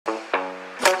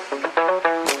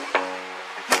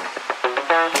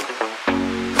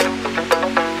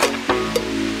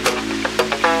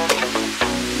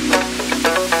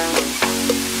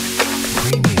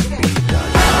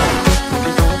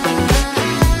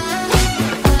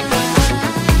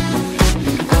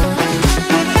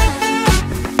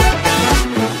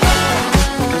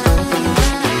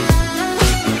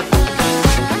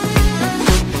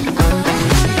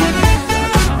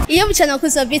mucana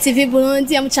wakunzi wa BTV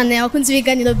Burundi amucana yabakunzi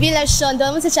ibiganiro bila show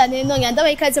ndabamutse cyane nonga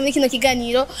ndabaye ikaze muri kino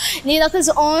kiganiro ni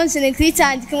irakoze 11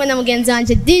 Negrita ndi kumwe na mugenzi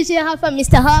wanje DJ hapa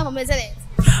Mr. Ha mumeze neza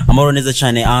amahoro neza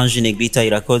cyane Ange Negrita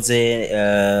irakoze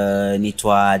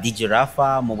nitwa DJ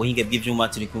Rafa mu buhinge bw'ivyuma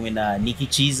turi kumwe na Niki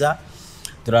Ciza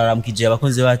turaramukije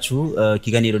abakunzi bacu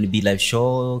kiganiro ni Be Live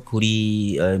Show kuri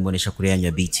imbonesha kuri yanyu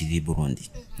ya BTV Burundi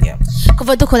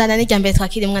kuva dukorana n'ijyambere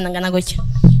twakiri Umwana ngana gutya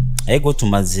ego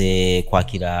tumaze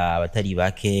kwakira abatari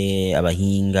bake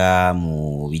abahinga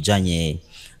mu bijanye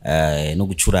no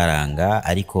gucuraranga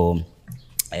ariko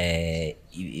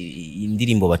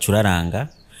indirimbo bacuraranga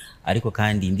ariko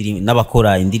kandi indirimbo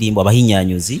n'abakora indirimbo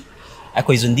abahinyanyuzi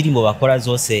ariko izo ndirimbo bakora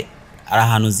zose ari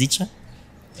ahantu zica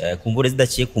kumbure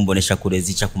zidaciye kumbonesha kure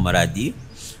zica ku maradiyo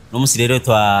no musi rero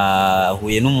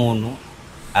twahuye n'umuntu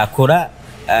akora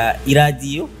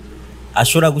iradiyo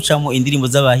ashobora gucamo indirimbo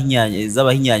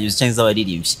z'abahinyanyuzi cyangwa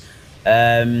z'abaririmbyi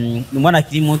umwana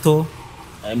akiri muto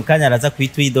mukanya araza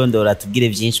kwitwidondora tubwire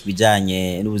byinshi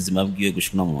bijanye n'ubuzima bwiwe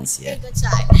gushika no munsi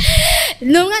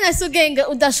n'umwana asubwenge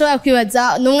udashobora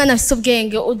kwibaza n'umwana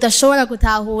asubwenge udashobora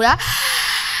gutahura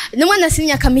n'umwana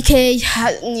simyaka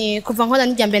mikeya ni kuva nkora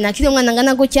n'ijyambere nakiri Umwana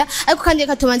ngana gutya ariko kandi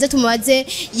reka tubanze tumubaze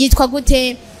yitwa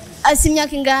gute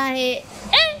asimyaka ingahe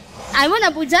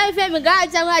Aimona buja FM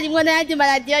gaja harimo n'ayandi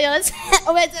maradiyo yose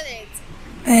ubeze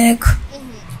neza ego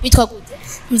bitwa gute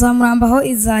nzamurambaho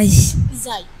Izayi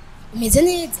umeze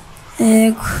neza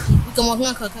ego biga mu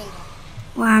mwaka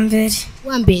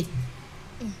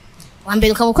wa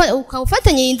mbere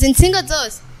ukabufatanya inzi nsinga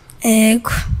zose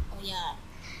ego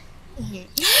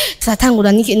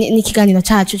turatangura n'ikiganiro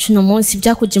cyacu cy'uno munsi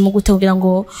byakuje mu gute kugira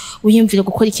ngo wiyumvire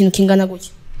gukora ikintu kingana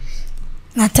gutya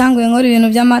natanguye nkora ibintu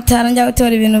by'amatara njya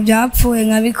gutora ibintu byapfuye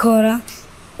nkabikora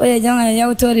oya njya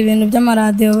gutora ibintu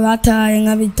by'amaradiyo bataye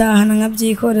nkabitahana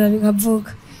nkabyikorera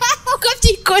bikavuga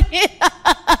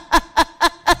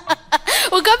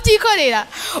ukabyikorera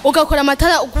ugakora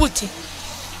amatara gute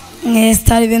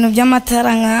nkesitara ibintu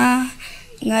by'amatara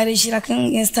nkarishira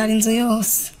nkesitara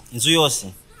inzu yose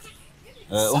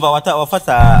umva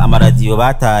wafata amaradiyo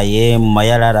bataye mu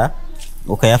mayarara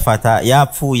ukayafata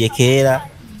yapfuye kera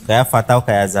ukayafata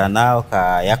ukayazana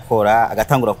ukayakora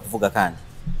agatangura kuvuga kandi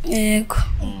yego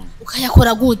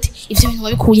ukayakora gute ivyo bintu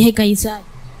wabikuye he gayizayi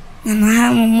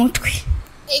nanaha mu mutwe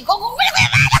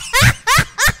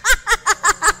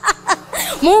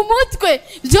mu mutwe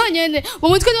byonyene mu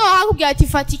mutwe niho hakubwira ati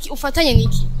fatiki ufatanye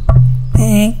niki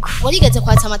yego warigeze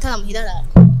kwatsa amatara muhirara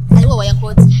ari wowe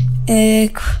yakoze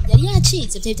yego yari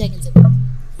yacitse byo byagenze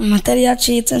amatara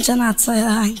yacitse nca natsa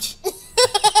yanjye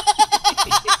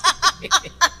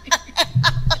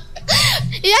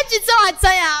yacitse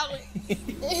watsa yawe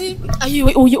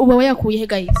ayiwe uba wayakuye he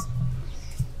guys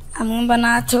amwumva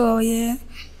natoye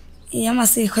iyo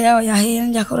amasiko yawe yahiye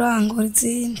njya kurangura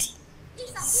izindi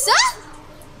sa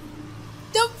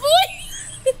davuye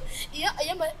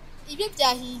ibyo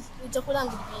byahiye uja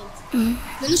kurangura ibindi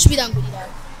none ucubirangurira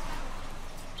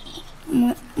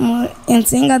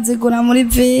insinga zigura muri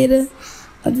ville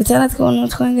udutara tw'umuntu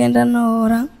twengenda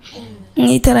nora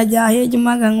mwitara ryahiye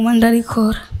jyumaga nguma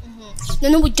ndarikora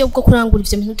none uburyo bwo kurangura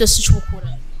ivyo bintu byose ucubukura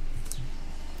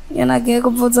iyo nagiye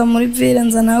kuvuza muri ville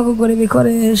nzanaho kugura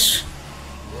ibikoresho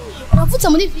uravuza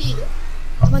muri ville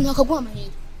abantu bakaguha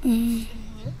amahera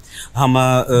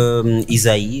hama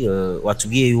Izayi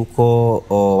watubwiye yuko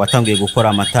watanguye gukora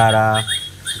amatara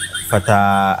fata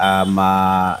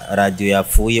amaradiyo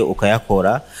yapfuye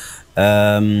ukayakora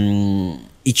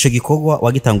ico gikorwa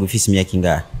wagitanguye ufise imyaka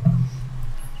ingahe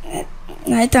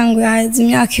nayitanguye haheze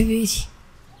imyaka 2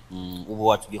 ubu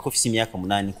watubwiye ko ufise imyaka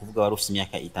 8 kuvuga wari ufise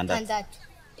imyaka 6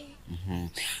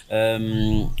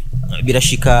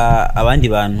 birashika abandi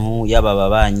bantu yaba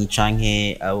babanyi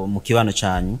canke mu kibano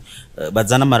canyu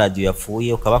bazana amaradiyo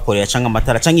yapfuye ukabakorera canke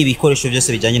amatara canke ibikoresho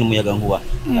byose bijanye n'umuyaga nkuba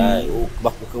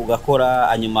ugakora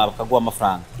hanyuma bakaguha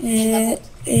amafaranga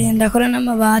ndakora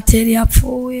n'amabateri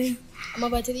yapfuye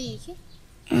amabateri yiki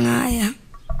nkaya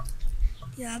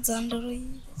yazanduru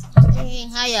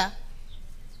nkaya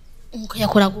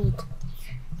ukayakora gute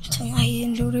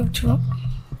cyahindura byo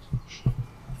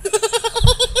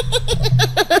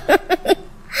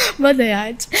Bana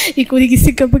yaje ikuri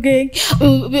gisika bwenge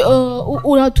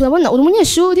turabona uri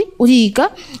umunyeshuri uriga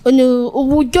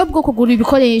uburyo bwo kugura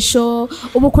ibikoresho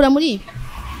ubukura muri ibi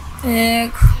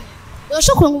yego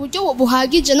urashobora kuronka uburyo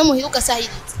buhagije no muhira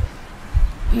ugasahiriza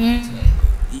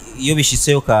iyo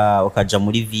bishitse ukaja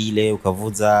muri ville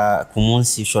ukavuza ku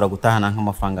munsi ushobora gutahana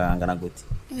nk'amafaranga angana gute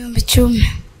 10,000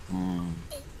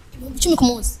 10 ku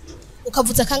munsi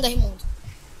ukavuza kangahe mu nzu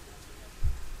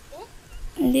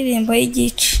indirimbo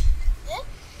y'igice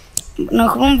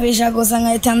nakumvisha gusa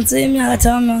nkahita nzimya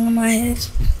agatabamanga amahera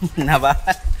naba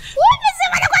wumvise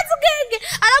barakwaza ubwenge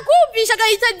arakumvisha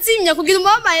agahita azimya kugira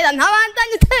umuhe amahera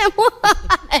ntabandanye utayemo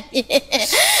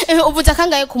uvuza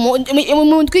kangahe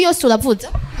mu ndwi yose uravuza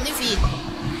muri vile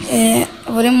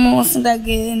buri munsi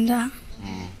ndagenda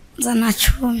nzana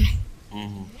 10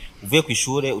 uvuye ku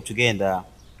ishure utugenda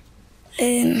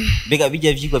bega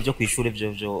bijya vyigwa byo ku ishure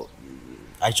byo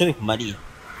arico bikumariye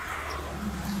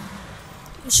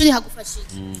ishuri hagufashije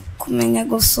kumenya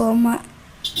gusoma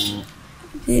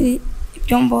biri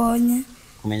ibyo mbonye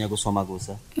kumenya gusoma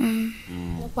gusa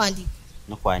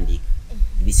no kwandika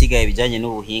ibisigaye bijanye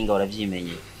n'ubuhinga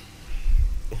uravyimenye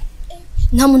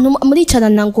nta muntu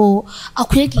muricarana ngo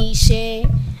akwigishe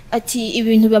ati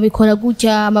ibintu babikora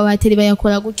gutya amabateri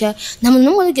bayakora gutya nta muntu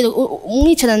n'umwe urigera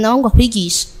umwicarana nawe ngo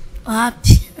akwigishe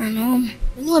wapi anoma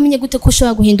wamenye gute ko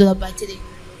ushobora guhindura bateri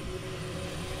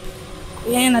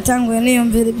natanguye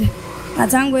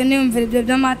niyumvira ibyo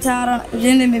by'amatara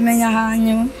ibindi mbimenya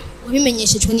hanyuma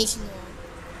wabimenyeshejwe n'iki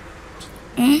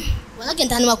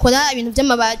waragenda ahantu bakora ibintu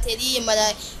by'amabateri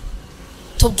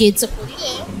tubwetse kuri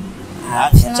rero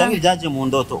cyangwa ibyaje mu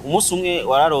ndoto umunsi umwe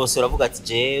wararose uravuga ati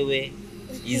jewe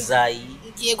izayi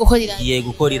giye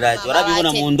gukora iradiyo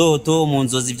warabibona mu ndoto mu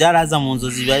nzozi byaraza mu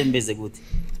nzozi bimeze gute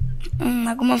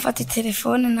naguma mfata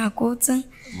telefone nakutse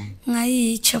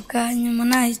nkayica bwa nyuma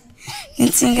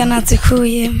n'insinga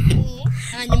nazikuyemo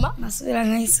hanyuma nasubira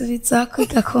nkayisubiza ko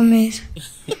igakomera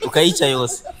ukayica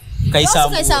yose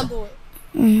ukayisambura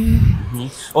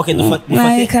okay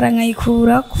nkayikara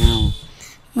nkayikurako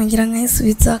ngira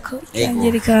nkayisubiza ko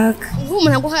yangera ikaka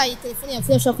nk'umuntu aguhaye telefone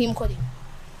yapfuye ushobora kuyimukorera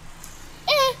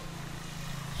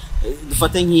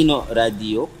dufate nk'ino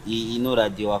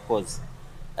radiyo wakoze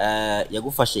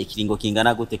yagufashe ikiringo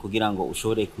kingana gute kugira ngo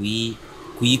ushobore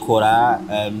kuyikora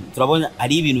turabona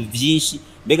ari ibintu byinshi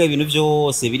mbega ibintu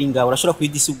byose biri ngaho urashobora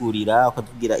kuyidisugurira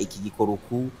ukatubwira iki gikora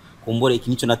uku kumbore iki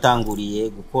nico natanguriye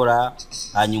gukora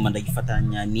hanyuma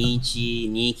ndagifatanya niki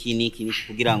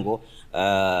kugira ngo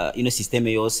ino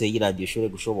systeme yose y'iradiyo ishobore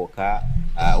gushoboka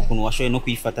ukuntu washoboye no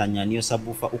kuyifatanya niyo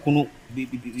sabufa ukuntu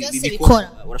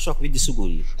bikora urashobora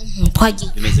kubidisugurira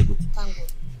twagiye bimeze gute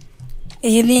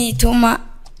iyi ni ituma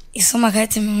isoma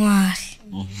kayite memoire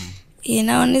iyi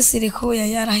naho ni sirikuya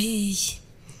yarahiye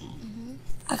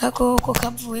akakoko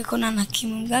kavuye ko nana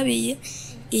kimwe ngabiye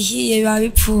ihiye biba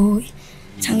bipfuye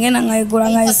canke nkayigura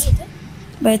nkayise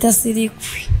bayita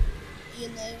sirikwi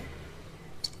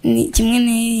ni kimwe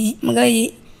ni mbwa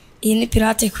iyi ni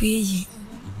pirate kwiye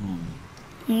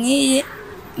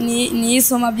ni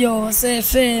isoma byose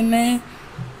FM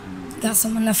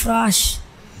gasoma na flash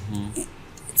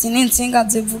zini nsinga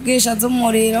zivugisha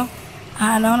z'umuriro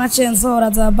naho naciye nsohora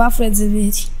za bafure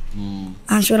zibiri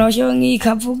anshobora gushyiraho nk'iyi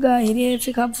ikavuga iri hepfo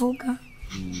ikavuga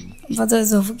mva zose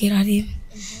zovugira rimwe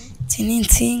zini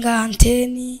nsinga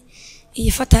anteni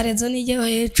iyi fata rezo nijyeho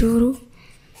hejuru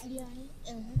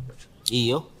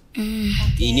iyo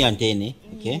iyi ni antene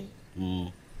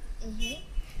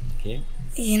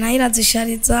iyi nayo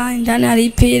irazishariza indani hari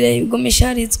ipire iguma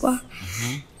isharizwa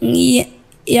nk'iyi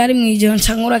iyo ari mu ijoro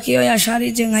ncankura ko iyo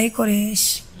yasharije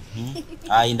nkayikoresha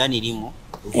indani irimo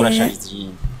urashariza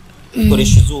iyindi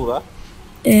ukoresha izuba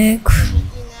yego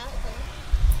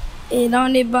iyi naho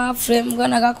ni bafure mbwa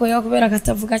nagakuyeho kubera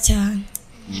katavuga cyane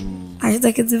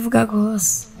ahita kizivuga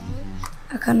rwose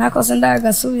aka nakose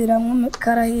ndagasubiramo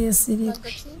karahiye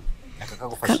sirikwi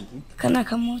aka ni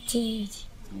akamoteri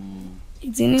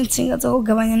izi ni insinga zo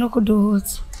kugabanya no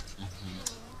kuduhuza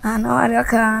aha naho hariho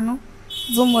akantu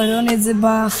z'umuriro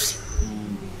n'izibafure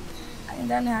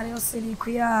indani hariho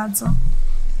sirikwi yazo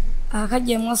aha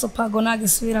kagiyemwo sopago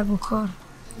nagisubira gukora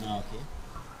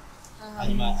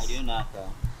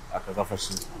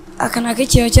aka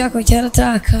nakikiyo cyako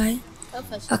cyaratakaye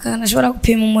aka nashobora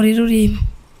gupima umuriro urimo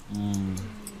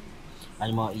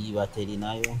hanyuma iyi bateri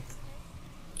nayo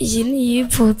iyi ni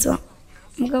iyipfutso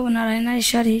mugabo naraye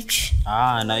nayisharije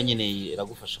nayo nyine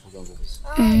iragufasha kugira ngo gusa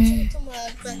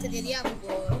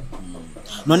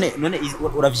none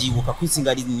uravyibuka ko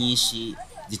insinga ari nyinshi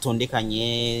zitondekanye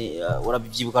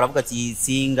uravyibuka uravuga ati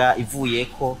insinga ivuye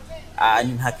ko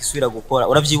nta kisubira gukora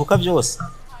uravyibuka byose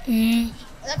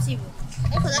uravyibuka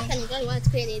ariko nakanyigari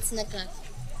watweretse nagaka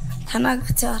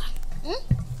kanagatara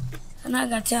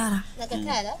nagatara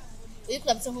uri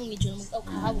kurabitse nko mwijoro mugabo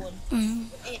ukahabona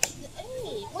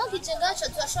mwakije gacha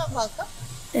turashobora kwaka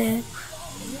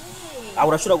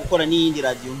urashobora gukora n'iyindi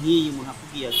radiyo nk'iyi umuntu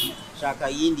akubwiye ati shaka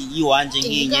yindi yiwanje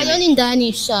nk'iyi nyene ni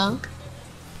ndanisha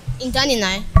indani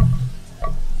nayo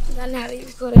indani hari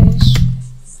ibikoresho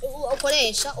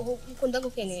ukoresha ukunda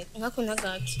gukenera nkako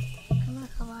nagaki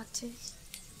n'akabati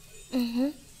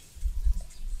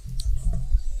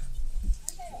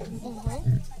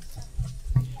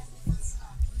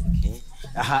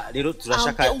aha rero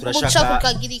turashaka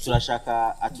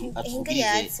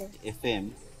atubwirize FM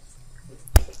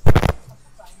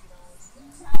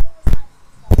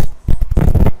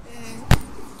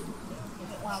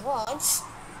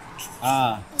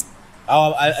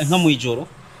nka mu ijoro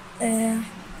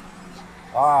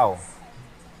wow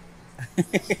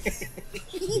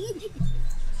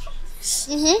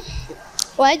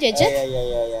wajeje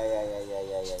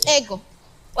ego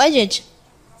wajeje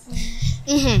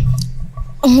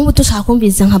nk'ubu dushaka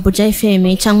kumviriza nka Buja FM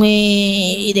cyangwa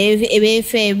Ebe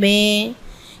FM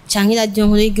cyangwa iradiyo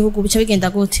nkuru y'igihugu bica bigenda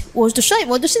gute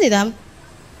wodushyiriramo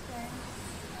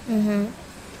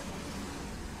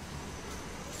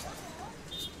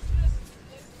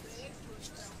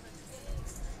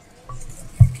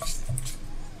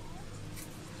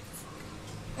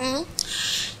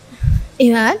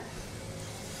Ivan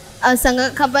asanga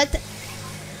kabata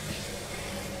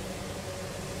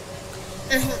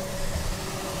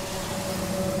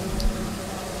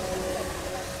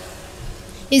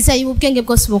Isayi ubwenge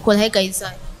bwose bukora hega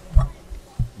Isayi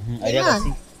ariya gasi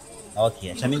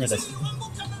okay chamenya gasi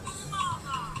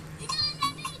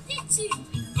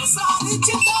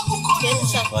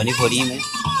wani volume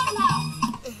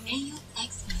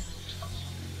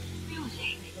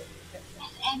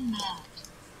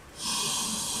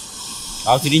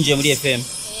aho turinjiye muri FM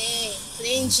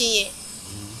turinjiye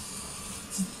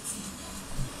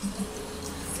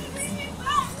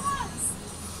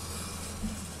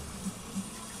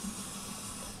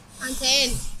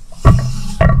antenne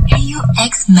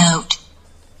AUX mode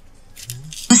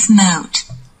boost mode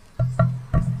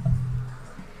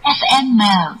FM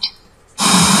mode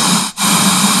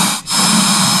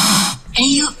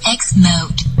AUX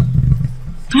mode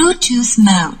Bluetooth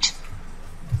mode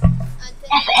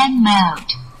FM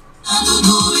mode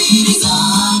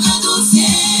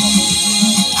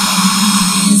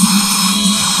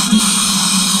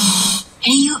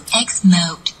AUX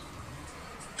mode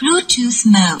Bluetooth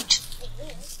mode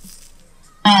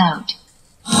mode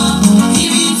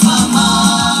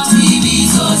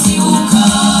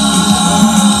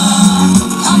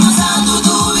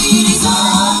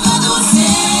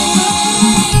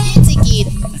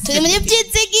turi muri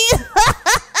byitsigiro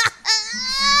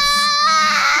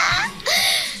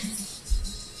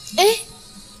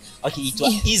okay itwa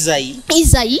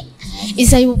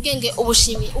Isayi ubwenge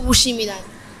ubushimiranye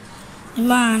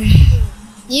Imana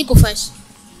yigufashe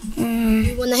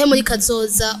ubona he muri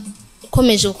kazoza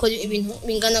ukomeje gukora ibintu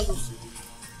bingana gutya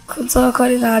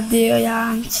kuzokora iradiyo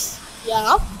yanjye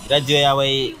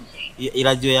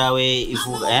iradiyo yawe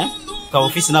ivuga ukaba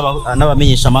ufise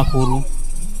n'abamenyesha amakuru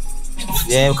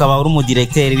ukaba uri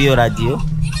umudirecteur w'iyo radio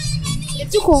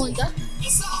ukunda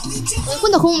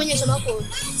kuba umumenyesha amakuru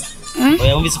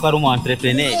oya wumvise ko ari umu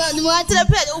entrepreneur ni umu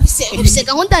entrepreneur ufise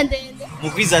gahunda ndende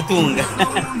mu kwizatunga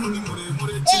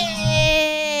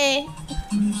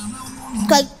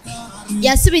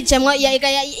yasubijemwo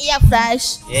ya flash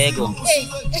yego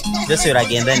byose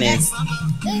biragenda neza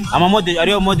amamode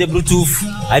ariyo mode bluetooth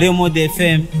ariyo mode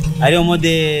FM ariyo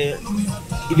mode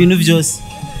ibintu byose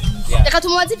reka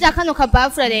tumubaze ibya kano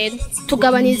kabafura rero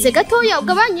tugabanize gatoya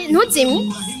ugabanye ntuzimwe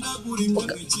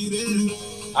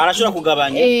arashobora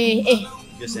kugabanya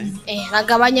byose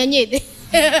ragabanya nyine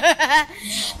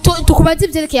tukubaze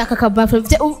ibyerekeye aka kabafura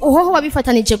uhoho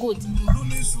wabifatanije gute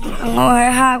nkohe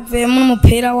havuyemo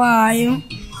n'umupira wayo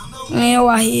nk'iyo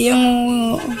wahiye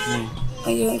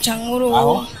nk'ucanguru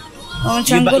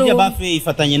iyo bafure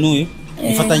ifatanye n'uyu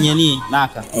ifatanye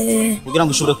n'aka kugira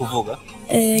ngo ushobore kuvuga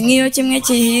nk'iyo kimwe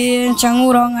kihiye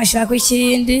ncangura nkashyirako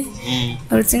ikindi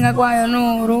urutsinga rwayo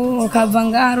n'uru ukava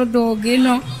ngaha ruduga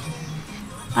ino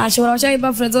ntashobora gushyiraho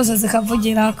ibafure zose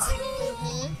zikavugirako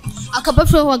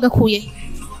akabafure wagakuye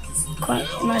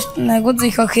naguze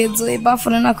iko kizu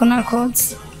ibafure nako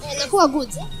nakoze nako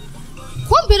waguze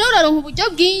kumbe rero uraronka uburyo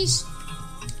bwinshi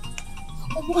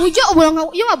uburyo uburonka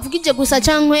iyo wavugije gusa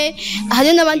cankwe hari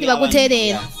n'abandi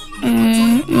baguterera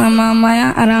na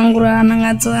mama arangurana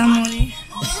nkazoya muri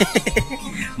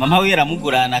mama we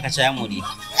yaramugurana akaca yamuri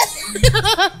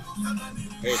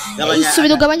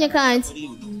subira ugabanye kandi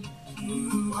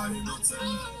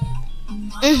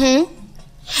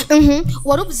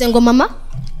waruvuze ngo mama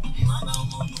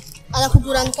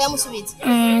arakugurana ukayamusubiza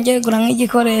ngiye kugura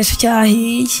nk'igikoresho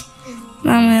cyahiye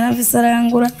mama yarafise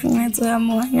arangura nkazoya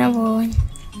nyabonye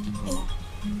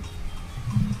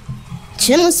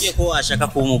Chemusi ko ashaka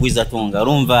kuba umugwizatunga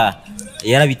urumva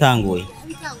yarabitanguye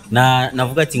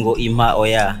navuga ati ngo impa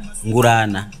oya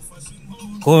ngurana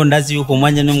ko ndazi yuko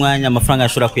umwanya n'umwanya amafaranga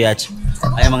ashobora kuyaca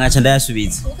aya mangaca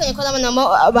ndayasubiza ukanye ko abana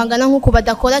bangana nkuko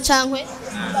badakora cankwe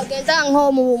agenda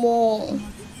nko mu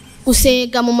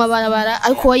gusega mu mabarabara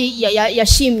ariko we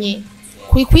yashimye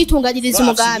kwitunganyiriza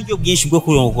umugambi. Uburyo bwinshi bwo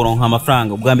kuronka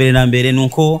amafaranga ubwa mbere na mbere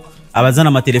nuko abazana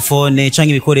amatelefone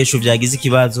canke ibikoresho vyagize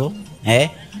ikibazo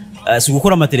si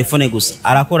gukora amatelefone gusa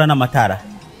arakora n'amatara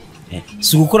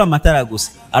si gukora amatara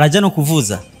gusa araja no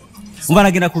kuvuza umva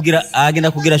agenda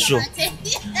kugira show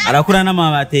arakora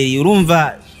n'amabateri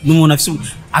urumva n'umuntu afise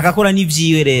agakora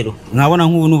n'ivyiwe rero nkabona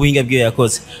nk'ubu n'ubuhinga bwiwe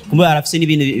yakoze kumbe arafise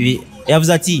n'ibintu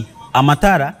yavuze ati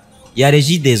amatara ya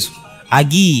regidezo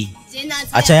agiye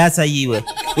aca yatsa yiwe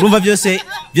urumva byose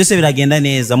biragenda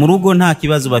neza mu rugo nta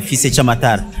kibazo bafise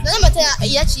cy'amatara n'amatara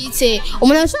yacitse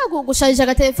umuntu ashobora gusharisha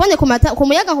agatelefone ku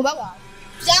muyaga nkuba wawe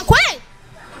byankwe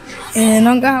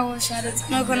no ngaho sharitse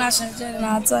nuko na charger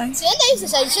nazanye senda yise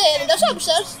charger ndashobora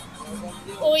gusharisha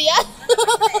oya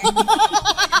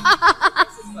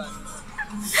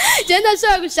Jenda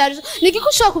ashobora gusharisha nigiko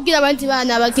ushobora kubwira abandi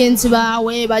bana abagenzi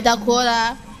bawe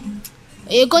badakora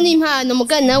ego n'impano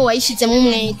mugani nawe wayishizemo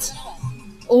umwete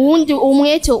uwundi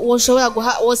umwete woshobora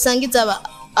guha wosangiza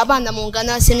abana mu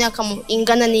ngana y'imyaka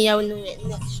ingana n'iyawe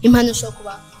impano ushobora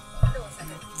kuba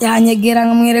yanyegera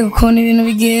nkamwereka ukuntu ibintu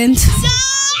bigenda.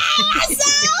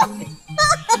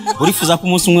 Urifuza ko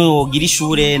umunsi umwe wogira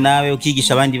ishure nawe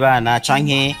ukigisha abandi bana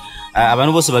canke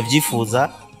abantu bose bavyifuza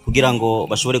kugira ngo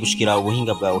bashobore gushikira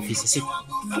ubuhinga bwa office si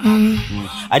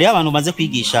ari abantu maze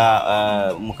kwigisha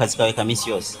mu kazi kawe ka minsi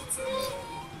yose?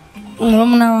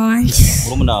 Murumuna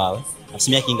wawe afite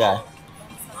imyaka ingahe?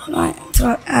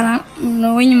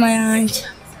 no nyuma yanje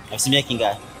afite imyaka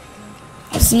ingahe?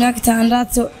 afite imyaka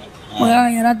 6.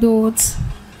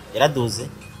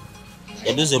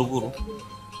 Yaduze ruguru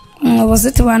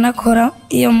bose tubanakora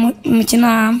iyo mu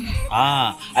kinama.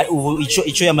 Ubu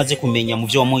ico yamaze kumenya mu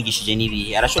byo wamwigishije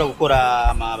nibihe arashobora gukora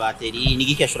amabateri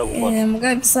nigiki ashobora gukora?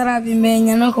 Mbwa bisara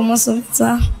bimenya no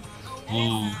kumusubitsa.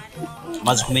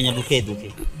 Maze kumenya duke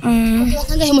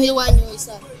kangahe muhiri wanyu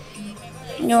isa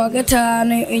nyo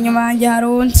gatanu inyuma yanje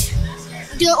harundi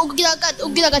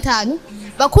ugira gatanu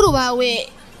bakuru bawe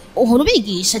uhuru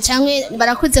bigisha cyangwe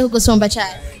barakuze kugusomba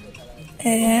cyane?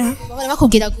 Bahora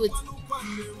bakubwira gute?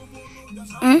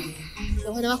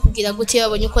 Bahora bakubwira gute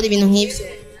babonye ukora ibintu nk'ivyo?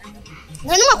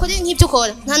 Nta numwe akora nk'ivyo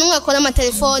ukora? Nta numwe akora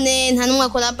amatelefone, nta numwe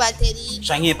akora bateri?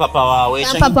 Canke papa wawe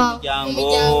canke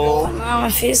umuryango?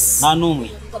 Nta numwe.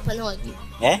 Papa nawagira.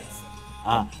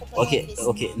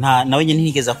 Okay. Nawe nyine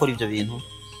ntigeze akora ivyo bintu?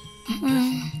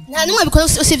 Nta numwe abikora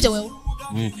usivye wewe?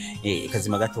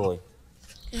 Kazima gatoya.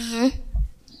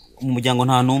 Mu muryango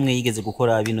nta numwe yigeze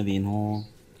gukora bino bintu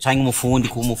canke umufundi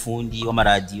kuba umufundi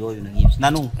w'amaradiyo ibintu nk'ivyo? Nta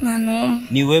numwe.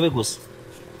 Ni wewe gusa?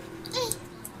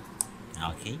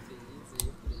 Okay.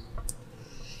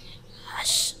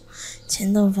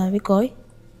 Ndumva bigoye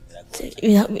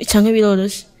canke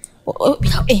biroroshe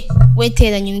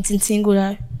weteranye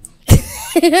intsingura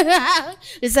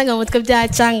bisanga mutwe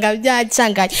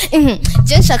byacanga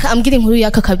je nshaka ambwira inkuru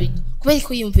y'aka kabiri kubera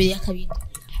ko yumvira yakabiri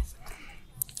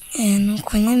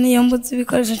nuko nyene iyo mbuzi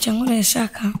ibikoresho cyangwa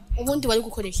urashaka ubundi wari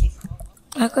gukoresha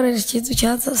akoresha ikizu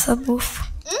cya sabufa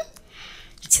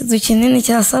ikizu kinini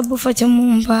cya sabufa cyo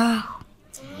mu mbaho.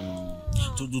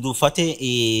 Dufate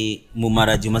mu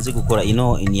maradiyo umaze gukora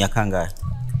ino ni ya kangahe?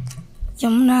 Ya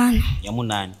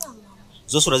munani.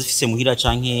 Zose urazifise muhira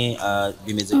canke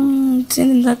bimeze gute?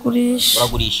 Ndagurisha.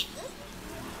 Uragurisha?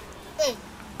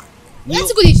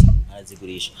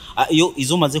 Arazigurisha. Iyo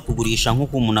izo maze kugurisha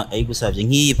nkuko umuntu ayigusavye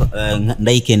nk'iyi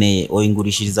ndayikeneye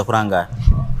oyingurishiriza kuranga?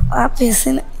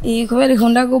 Apese kubera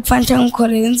ikunda gupfa nca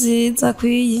ngukorera nziza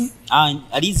kwiye.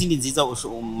 Ari izindi nziza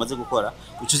umaze gukora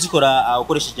ucuzikora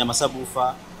ukoresheje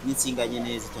amasabufa n'insinga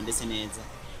nyene zitondetse neza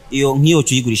iyo nkiyo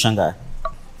cuyigurisha ngahe?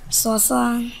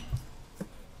 Sosa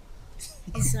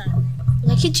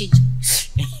nakijije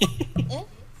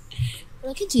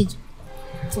nakijije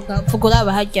fugura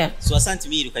bahajya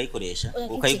 60,000 ukayikoresha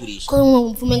ukayigurisha ko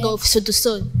mvume ngo ufise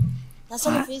udusore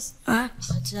nasa n'ufise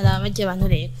turabajye abantu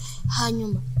rero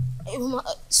hanyuma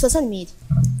 60,000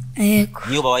 yego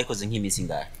niyo bawayikoze nk'imisi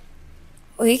ngahe?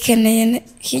 Uyikeneye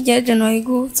higeje no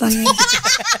iguzana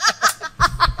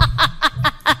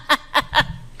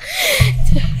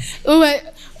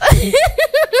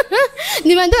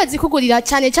niba ndazi kugurira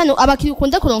cyane abakiri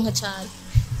ukunda kuronka cyane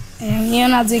niyo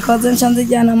nazikoze nca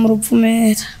nzijyana mu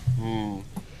rupfumera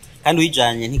kandi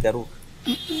uyijanye ntigaruka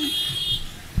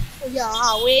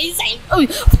yawe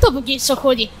utovugisha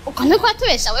kuri ukone ko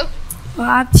atubesha wewe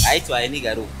wapi ayitwaye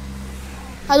ntigaruka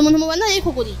hari umuntu mubana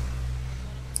yikugurira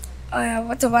oya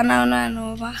boto bana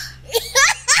nanuba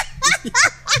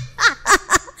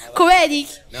kubera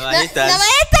iki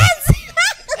nabayetanze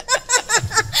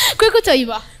kwiko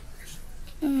toyiba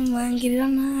bangirira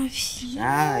nabi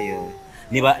ayo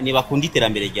nibakunda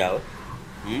iterambere ryawe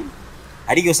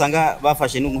ariko usanga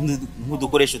bafashe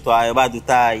nk'udukoresho twawe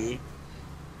badutaye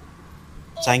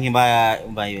canke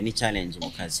mbayo ni challenge mu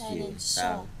kazi kiwe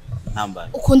sawa ntambara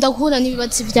ukunda guhura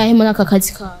n'ibibazo vyahe muri aka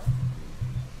kazi kawe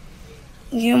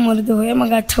ngiyo muri duhuye mu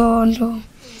gatondo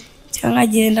cyangwa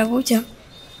agenda gutya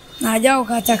najya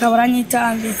gukata akabura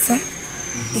nyitambitse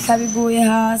ikabiguye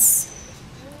hasi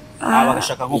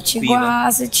bagashaka nko ikigwa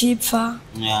hasi cipfa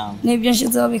n'ibyo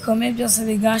nshizeho bikomeye byose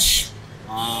bigasha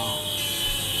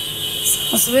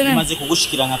maze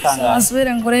kugushikira nka kangahe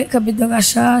asubire ngure kabido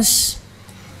gashasha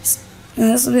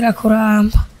asubira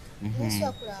kuramba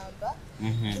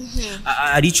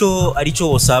arico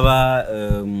wosaba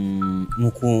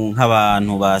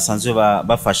nk'abantu basanzwe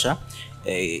bafasha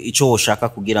ico woshaka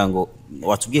kugira ngo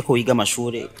watubwiye ko wiga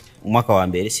amashure umwaka wa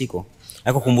mbere siko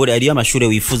ariko kumbure ariyo amashure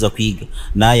wifuza kwiga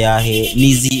nayahe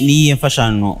niye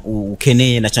mfashano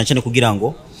ukeneye na cyane kugira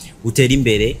ngo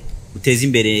uteze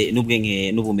imbere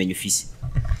n'ubwenge n'ubumenyi ufise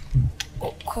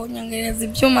kunyongereza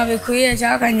ibyuma bikwiye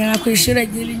cyakanyana ku ishure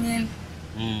ry'ibinyene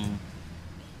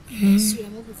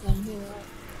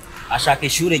ashaka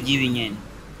ishure ry'ibinyene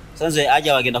sanzwe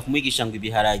ajya bagenda kumwigisha ngo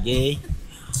ibiharage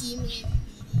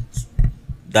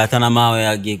data na mawe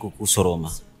yagiye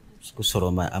gusoroma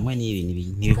amwe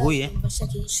ntibihuye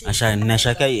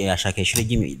ashaka ishure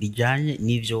rijyanye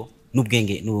n'ivyo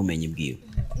n'ubwenge n'ubumenyi bwiwe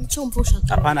nico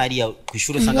mvushaka apana ari ku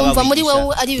ishure usanga bavuga muri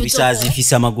wewe ari bisazi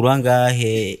ifise amaguru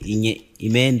angahe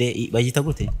imende bagita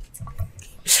gute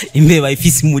imbeba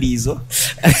ifise murizo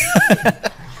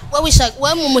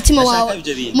wewe mu mutima wawe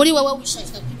muri wewe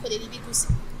wishaka kwikorera ibi gusa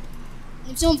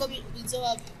nivyo mva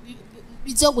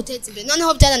bizoguteza imbere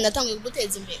noneho byaranatangiye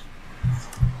kuguteza imbere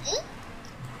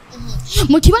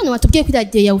mu kibano watubwiye ko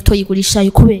iradiyo yawe utoyigurisha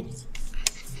kubera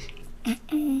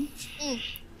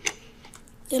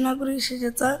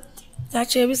yanagurishije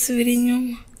zaciye bisubira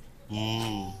inyuma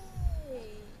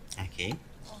okay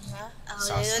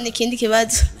rero ni ikindi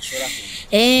kibazo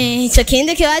icyo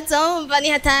kindi kibazo mva ni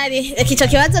hatari icyo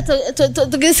kibazo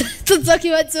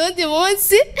tuzokibaza undi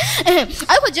munsi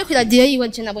ariko je ku iradiyo yiwe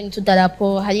je nabonye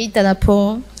utudarapo hari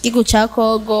idarapo igihugu ca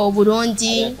Kongo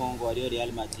Burundi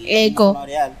ego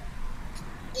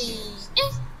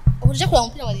uruje kuraba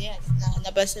umupira wa Real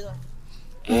na Barcelona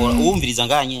uwumviriza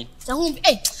nganye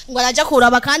ngo araja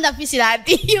kuraba kandi afise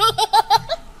iradiyo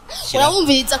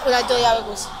urawumviriza ku radiyo yawe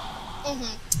gusa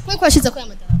kwe kwashize ko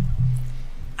yamadarapo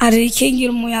ari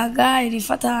ikingira umuyaga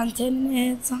irifata antene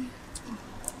neza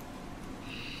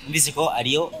mvise ko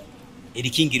ariyo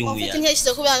irikingira umuyaga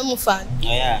ntiyashize kubera n'umufana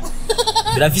oya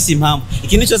birafise impamvu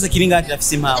ikintu cyose kiri ngaho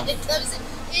kirafise impamvu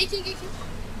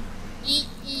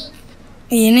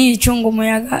iyi ni icunga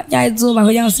umuyaga ryazuba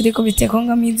kugira ngo siriko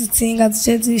bitekonga mizi tsinga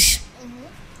zice zisha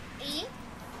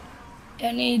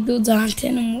yani iduza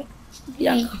antene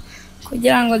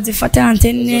kugira ngo zifate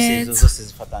antene neza zose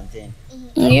zifata antene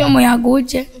niyo muyaga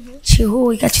uje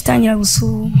cihuye gacitangira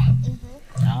gusuma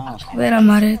kubera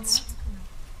amaretso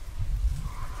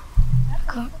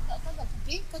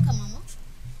kaka mama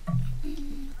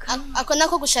ako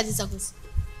nako gushariza gusa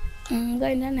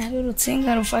ngai nane hari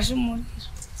urutsinga rufashe umuriro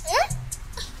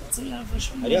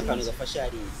ari akantu gafashe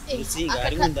hari urutsinga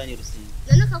hari ndani urutsinga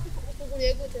nana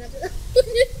kakuguriye gute nabyo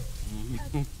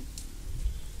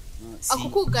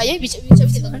akukugaye bice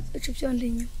bitega bice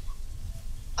byondinyo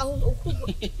aho ukugu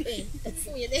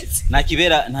apfuye neza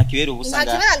ntakibera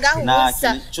ubusanga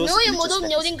n'uyu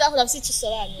murumye uri ngaho urafite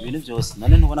ikisoranyo ibintu byose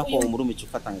none ntubona ko umurumye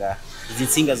ufata ngaha izi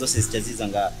nsinga zose zica ziza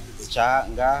ngaha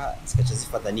ngaha zikaca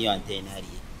zifata niyo antene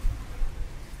hariya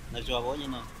navyo wabonye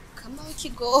na kama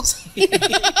ikigo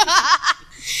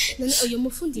none uyu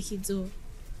mufundikizo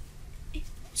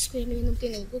skwemeye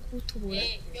n'ubwenge bwo kutubura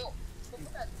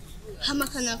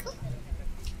hamakanako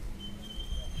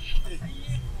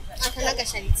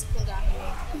akanagashalitsi kungaho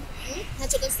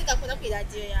ntacyo gafite akora ku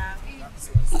iradiyo yawe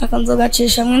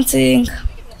akanzogacisha mu nsinga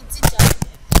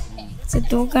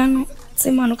zidugana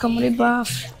zimanuka muri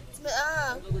bafu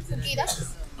kugira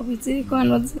ubiziriko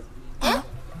hano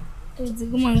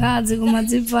ziguma ngaha ziguma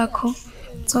zivako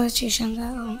nzogacisha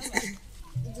ngaho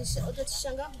udacisha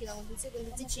ngaho kugira ngo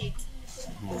ntizicike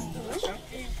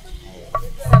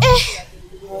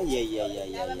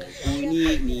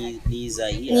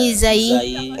ni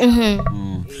Zayi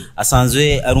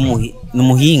asanzwe ari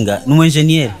umuhinga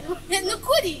n'umuengineer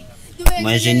nukuri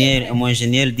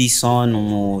umuengineer du son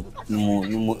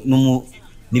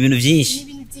ni ibintu byinshi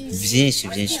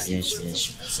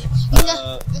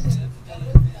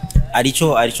arico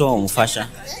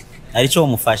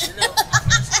umufasha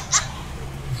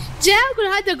jewe ku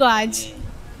ruhande rwanje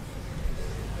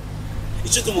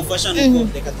icyo tumufasha nuko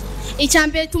reka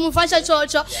icyambere tumufasha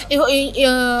coco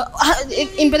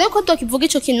imbere yuko tokivuga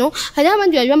ico kintu hari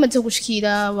abandi bari bamaze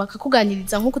gushikira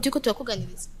bakakuganiriza nkuko turiko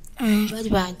turakuganiriza bari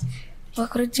bandi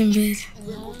bakoreje imbere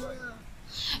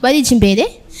barije imbere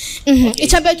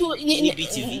icyambere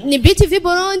ni BTV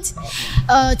Burundi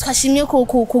twashimye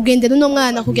kugendera uno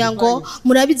mwana kugira ngo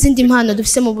murabe izindi mpano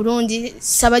dufise mu Burundi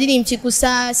sabaririmbyi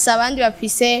gusa sabandi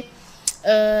bafise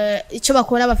icyo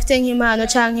bakora bafite nk'impano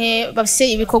canke bafise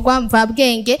ibikorwa mva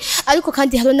bwenge ariko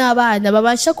kandi haro n'abana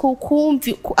babasha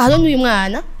kukumva haro n'uyu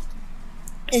mwana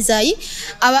Ezayi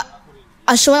aba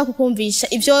ashobora kukumvisha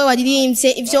ivyo wewe waririmbye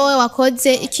ivyo wewe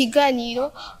wakoze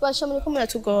ikiganiro basha muri ko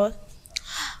muratugora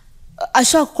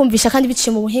ashobora kukumvisha kandi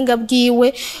biciye mu buhinga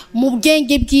bwiwe mu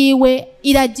bwenge bwiwe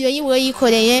iradiyo yiwe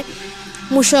yikoreye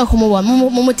mushobora kumubona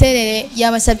mu muterere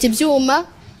yabasabye ibyuma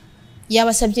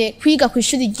yabasabye kwiga ku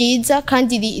ishuri ryiza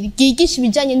kandi ryigisha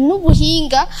ibijyanye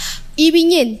n'ubuhinga ibi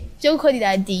nyene byo gukora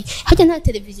iradiyo harya nta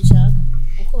televiziyo ushaka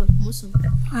gukora umunsi umwe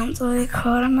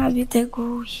nzobikora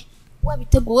nabiteguye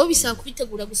wabiteguye bisaba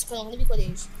kubitegura gusa ukora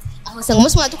n'ibikoresho aho usanga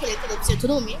umunsi umwe dukoreye televiziyo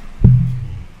turumiye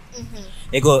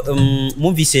ego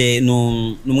mumvise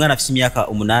n'umwana afite imyaka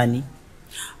 8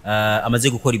 amaze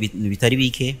gukora ibintu bitari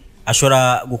bike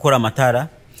ashobora gukora amatara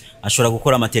ashobora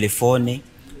gukora amatelefone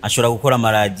ashobora gukora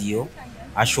amaradiyo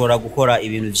ashobora gukora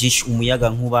ibintu byinshi umuyaga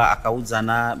nkuba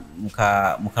akawuzana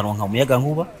mukaronka umuyaga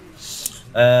nkuba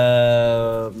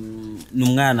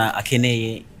n'umwana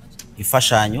akeneye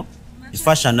imfashanyo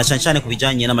na cyane ku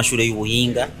bijyanye n'amashuri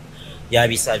y'ubuhinga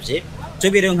yabisabye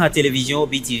twebwe rero nka televiziyo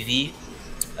BTV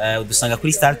dusanga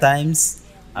kuri Star Times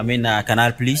hamwe na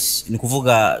Canal Plus ni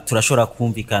kuvuga turashobora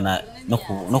kumvikana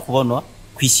no kubonwa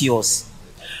ku isi yose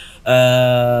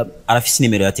arafise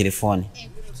nimero ya telefone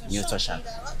niyo twashaka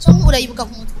urayibuka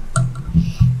ku mutwe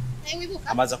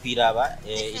amaza kwiraba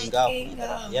ingaho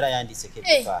yarayanditse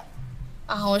kepa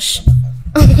ahosha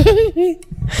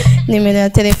nimero ya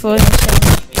telefone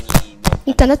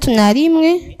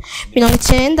 691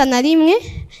 91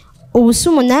 ubusa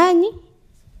 8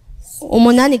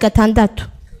 umunani gatandatu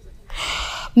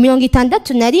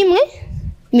 61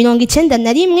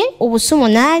 91 ubusa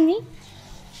 8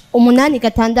 umunani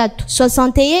gatandatu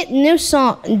 61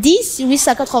 910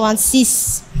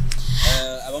 886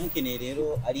 abamukeneye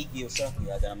rero ari igihe ushaka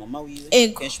kuyagana mama wiwe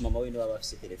kenshi mama wiwe baba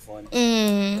bafite telefone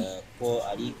ko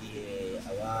ari igihe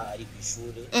aba ari ku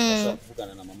ishuri ashobora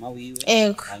kuvugana na mama wiwe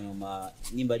hanyuma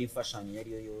nimba ari imfashanyo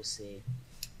yari yo yose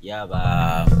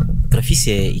yaba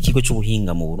turafise ikigo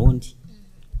cy'ubuhinga mu Burundi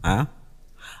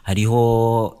hariho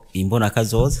imbona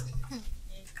kazoza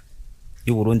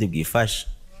y'u Burundi bwifashe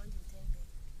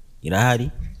irahari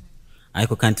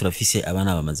ariko kandi turafise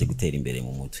abana bamaze gutera imbere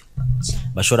mu mutwe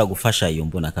bashobora gufasha iyo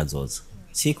mbona kazoza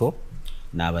siko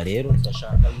naba rero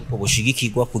ndashaka yuko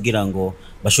bushigikirwa kugira ngo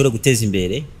bashobore guteza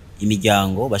imbere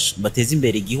imiryango bateze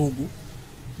imbere igihugu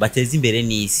bateze imbere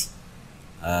n'isi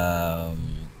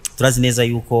turazi neza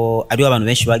yuko ari abantu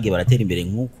benshi bagiye baratera imbere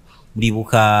nk'uko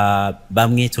muribuka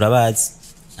bamwe turabazi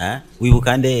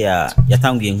wibuka nde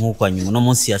yatanguye nk'uko nyuma no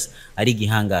munsi ari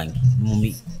gihangange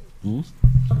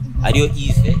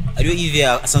ariyo Yive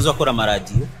asanzwe akora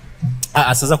amaradiyo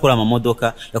asanzwe akora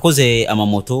amamodoka yakoze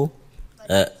amamoto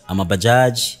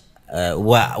amabajaji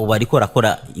ubu ariko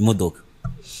arakora imodoka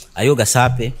ariyo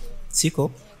Gasape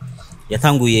siko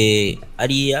yatanguye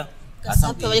ariya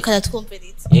Gasape bari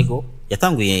karatwumperitse yego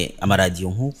yatanguye amaradiyo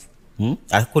nk'uko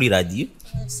akora iradiyo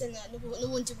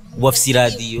ubu afise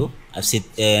iradiyo afise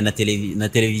na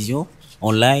televiziyo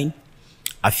online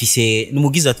afise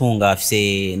n'umugizi atunga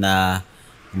afise na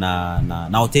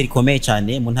hotel ikomeye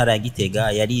cyane mu ntara ya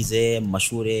Gitega yarize mu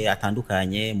mashure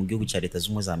atandukanye mu gihugu cya Leta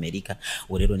z'Ubumwe za Amerika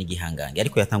ubu rero ni gihangange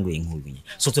ariko yatanguye nk'ubunye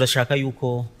so turashaka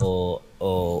yuko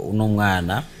uno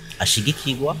mwana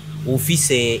ashigikirwa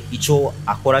ufise ico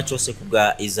akora cyose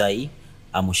kubwa Ezayi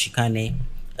amushikane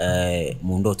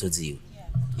mu ndoto ziwe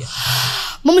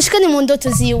mumushikane mu ndoto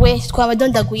ziwe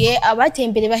twabadondaguye abateye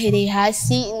imbere bahereye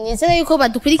hasi nizera yuko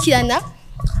badukurikirana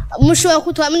mushobora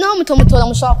kutwara naho mutomutora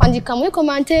mushobora kwandika muri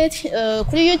commentaire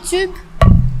kuri YouTube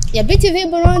ya BTV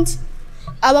Burundi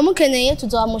abamukeneye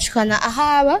tuzamushikana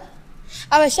ahaba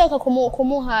abashaka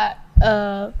kumuha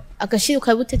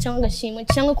agashiruka bute cyangwa agashimwe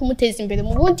cyangwa kumuteza imbere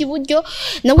mu bundi buryo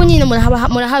nabwo nyine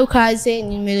murahawe kaze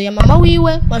nimero ya mama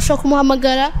wiwe bashobora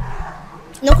kumuhamagara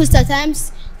no ku Star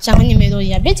Times cyangwa nimero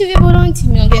ya BTV Burundi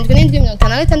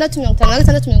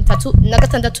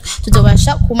 77565636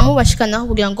 tuzobasha kumubashikanaho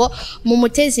kugira ngo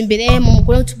mumuteze imbere mu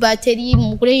mugure utubateri mu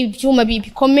mugure ibyuma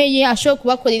bikomeye ashobora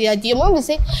kubakorera radio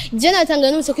mwumvise je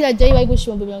natanga n'utse kuri radio bari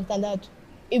gushimba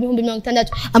 60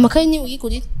 amakaye ni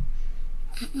uyigurira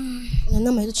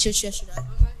nana mahero cyo yashura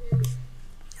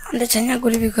ndetse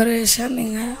nyagura ibikoresho ni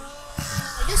nka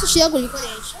byose ushiyagura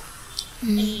ibikoresho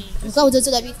ubwo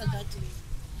uzozurabika gato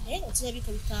uzurabika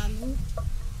 5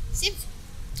 sibyo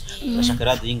bashaka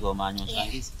rado y'ingoma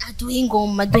nyonsangize aduha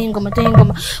ingoma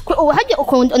ubu hajya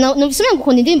ukunda numvise ngo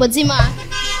ukunda indirimbo z'Imana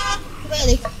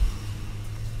kubereka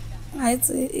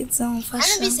izo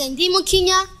mfasha anumvise ndi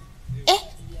mukinya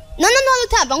no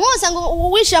utamba nkosa ngo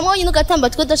wishiramwo nyine ugatamba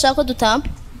two udashaka ko dutamba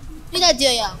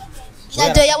iradiyo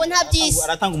yawe nta byisi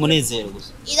aratanga umunezero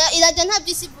gusa iradiyo nta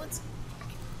byisi ivutse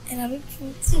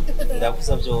irabipfutse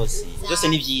iravuza byose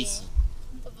ni byisi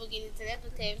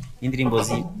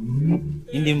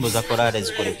indirimbo za korale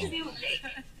zikoreka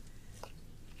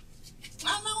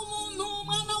mwana w'umuntu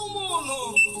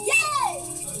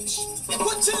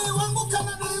kuki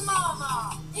wangukana n'Imana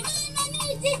Imana ni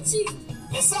igiki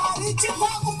ese hari iki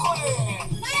twagukoreye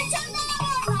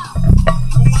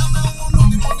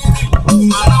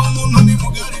umwana w'umuntu ni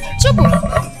mugari cubu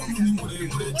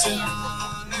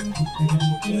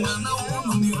umwana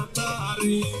w'umuntu ni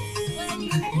hatari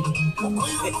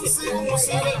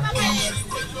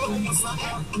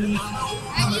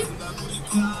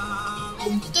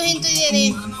duhindurire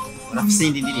rero urafise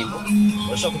indi ndirimbo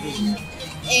urashaka kuduza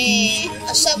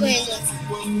ashaka guhindura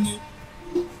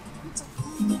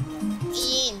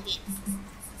iyindi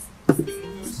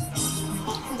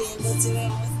ndirimbo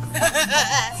zibemo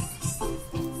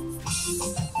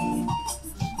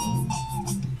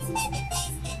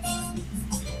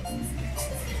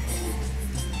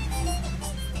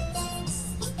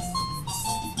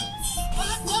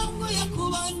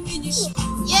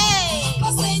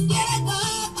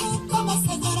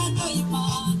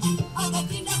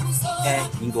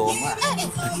ingoma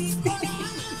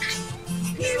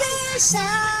nibesha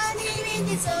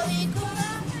n'ibingizo bikora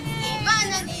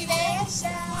Imana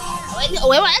nibesha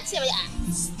wewe waratse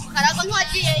karago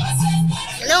ntwagiye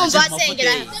numva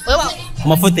wasengera wewe ku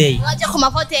mafoteyi waje ku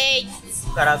mafoteyi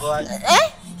karago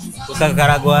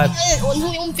karago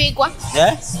ntuyumvigwa we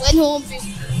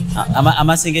ntuyumvigwa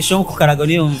amasengesho ku karago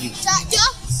niyumvigwa cyo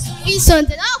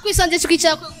kwisonde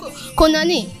tukicara ku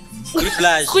nani kuri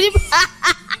plage kuri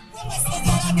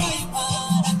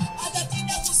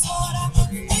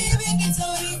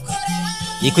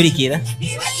yikurikira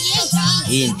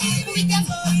yindi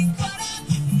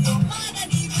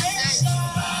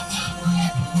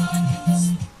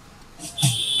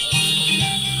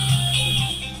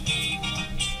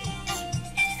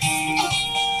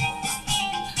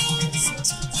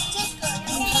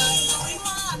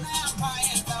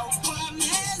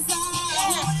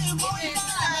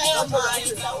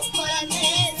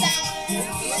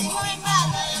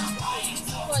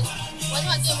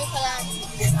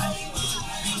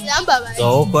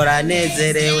Zokora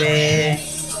nezerewe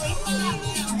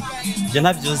je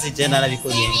navyuzi je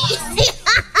narabikoreye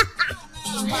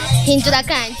hindura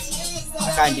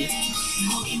kandi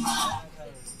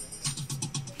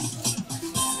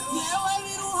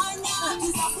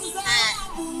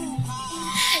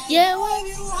yewe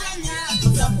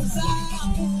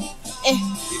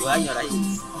biruhanya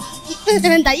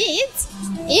rayizi ndayizi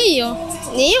iyo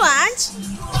ni iwanje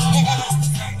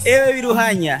ewe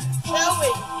biruhanya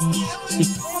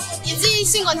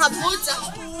iby'isi ngo ntavuza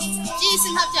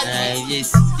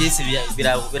iby'isi iby'isi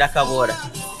birakabora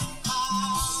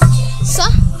so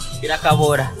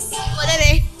birakabora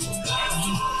korere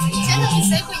cyane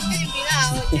biseko indirimbo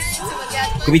aho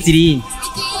kubitira iyindi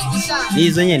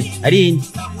nizo nyene ari iyindi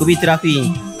kubitira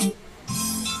kwiyindi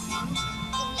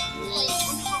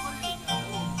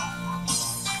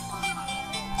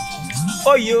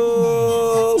oyo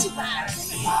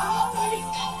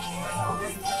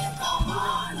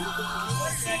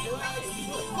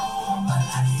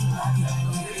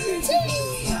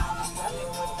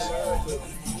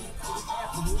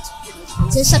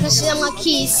Jenshaka shiramwa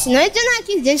kisi. No ejo nta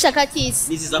kisi jenshaka kisi.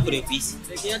 nizi zakorewe ku isi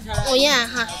Oya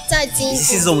ha. Tazindi.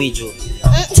 isi zo mwijuru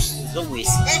zo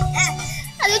mwisi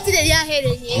Alo tire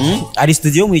yahereye. ari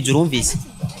studio mwijuru umvise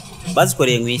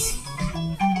bazikoreye mu isi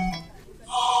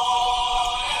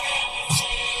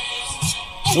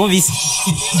umvise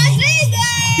Madrid.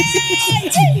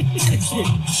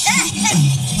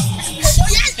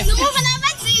 Oya, numva na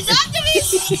Madrid.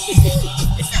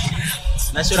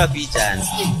 nashobora kuyicana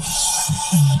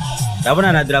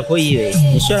ndabona na drapo yiwe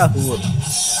nishobora kubura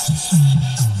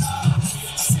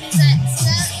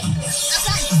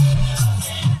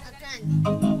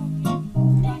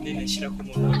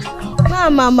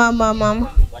Mama.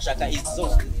 washaka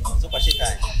izo kwa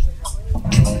shetani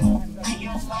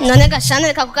None gashana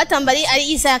reka kugatambari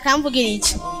ari isa yakamvugira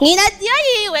iki. Ni radio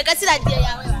yiwe gasi radio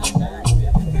yawe.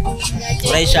 Radio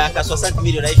urayishaka 60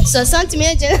 million urayifite 60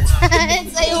 million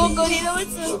zayugurira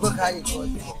ubu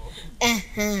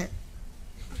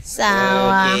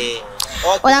sawa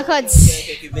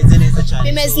urakoze bimeze neza cyane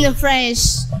bimeze ni fresh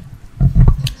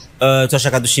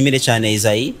turashaka dushimire cyane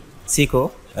Isayi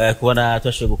siko kubona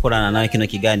twashoboye gukorana nawe kino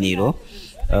kiganiro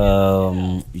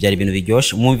byari ibintu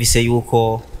biryoshe mwumvise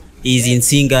yuko izi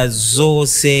nsinga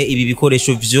zose ibi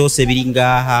bikoresho byose biri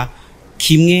ngaha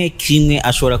kimwe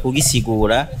ashobora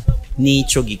kugisigura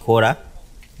nico gikora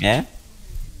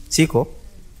siko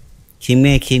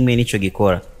kimwe nico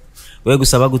gikora we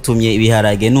gusaba gutumye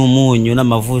ibiharage n'umunyu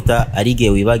n'amavuta arigiye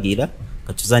wibagira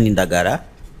katuzana indagara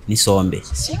n'isombe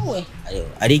siwe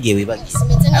arigiye wibagira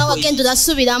simeze nkaho agenda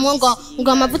urasubiramo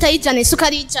ngo amavuta yijana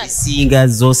isukari yijana singa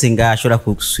zose ngashobora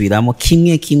kusubiramo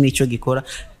kimwe ico gikora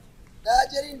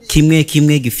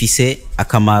kimwe gifise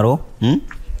akamaro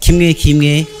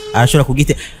kimwe arashobora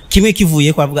kugite kimwe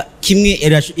kivuye kwavuga kimwe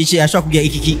ashobora kugira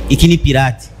iki ni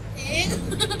pirate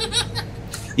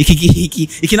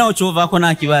iki naho cova ko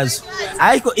nta kibazo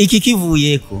ariko iki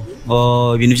kivuyeko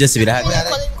ibintu byose birahagarara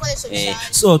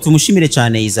so tumushimire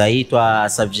cyane Isayi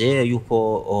twasabye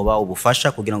yuko oba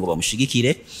ubufasha kugira ngo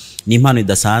bamushigikire ni impano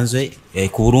idasanzwe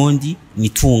ku Burundi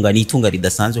nitunga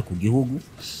ridasanzwe ku gihugu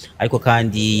ariko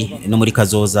kandi no muri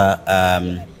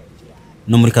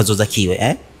kazoza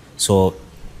kiwe so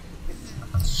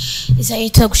Isayi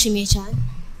turagushimiye cyane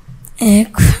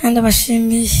eko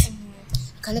ndabashimiye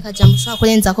kandi kajambo ushaka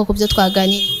kurenza ko kubyo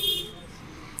twaganira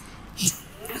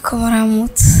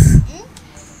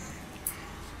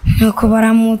nuko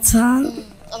baramutsa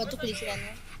abadukurikirana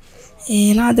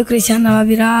n'abadukurikirana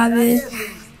babirabe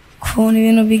kuntu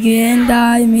ibintu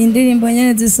bigenda indirimbo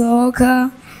nyene zisohoka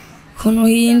kuntu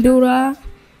hindura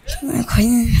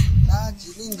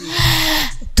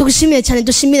tugushimire cyane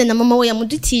dushimire na mama we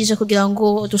yamudutije kugira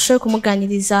ngo dushobore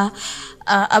kumuganiriza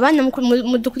abana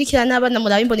mudukurikirana abana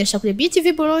murabe imbonesha kure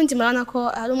BTV Burundi murabona ko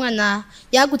ari umwana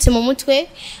yagutse mu mutwe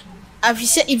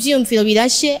afise ivyiyumviro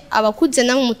birashe abakuze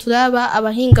namwe muturaba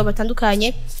abahinga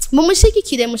batandukanye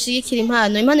mushigikire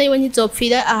impano yiwe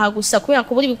ntizopfira aha gusa kubera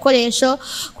kubura ibikoresho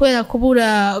kubera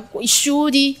kubura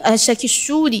ishuri arashaka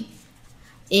ishuri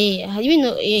hari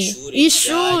ibintu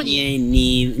ishuri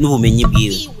ni n'ubumenyi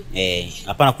bwiwe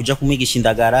apana kuja kumwigisha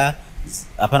indagara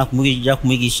apana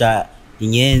kumwigisha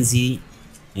inyenzi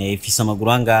ifise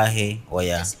amaguru angahe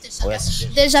oya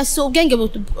deja so ubwenge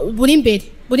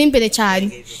buri imbere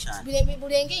cyane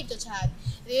burenge ibyo cyane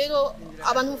rero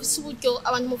abantu mufise uburyo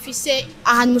abantu mufise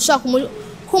ahantu mushaka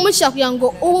kumushyira kugira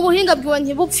ngo ubu buhinga bwiwe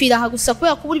ntibupfira aha gusa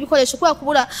kubera kubura ibikoresho kubera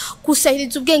kubura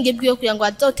gusahiriza ubwenge bwiwe kugira ngo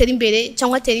azotere imbere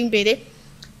cyangwa atere imbere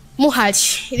muhari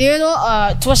rero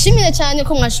tubashimire cyane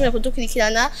ko mwashoboye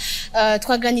kudukurikirana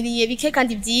twaganiriye bike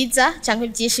kandi byiza cyangwa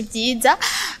byinshi byiza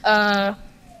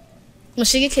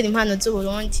mushigikira impano z'u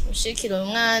Burundi mushigikira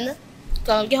umwana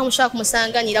twababwiye mushaka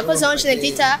kumusanganira ko zonje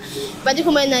Dita bari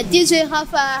kumwe na DJ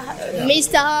Hafa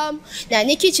Mr. na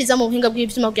Nikichiza mu buhinga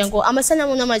bw'ibyuma kugira ngo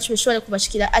amasanamu n'amacu bishobore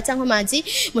kubashikira atankwa manzi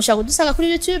mushaka kudusanga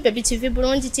kuri YouTube BTV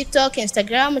Burundi TikTok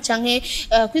Instagram canke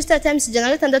kuri Star Times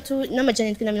 6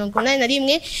 n'amajana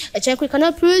 781 canke kuri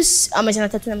Canal Plus amajana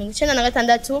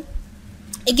 396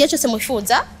 igihe cyose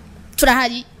mufifuza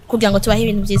turahari kugira ngo tubahe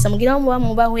ibintu byiza mugira aho muba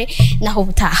mubahwe naho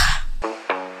butaha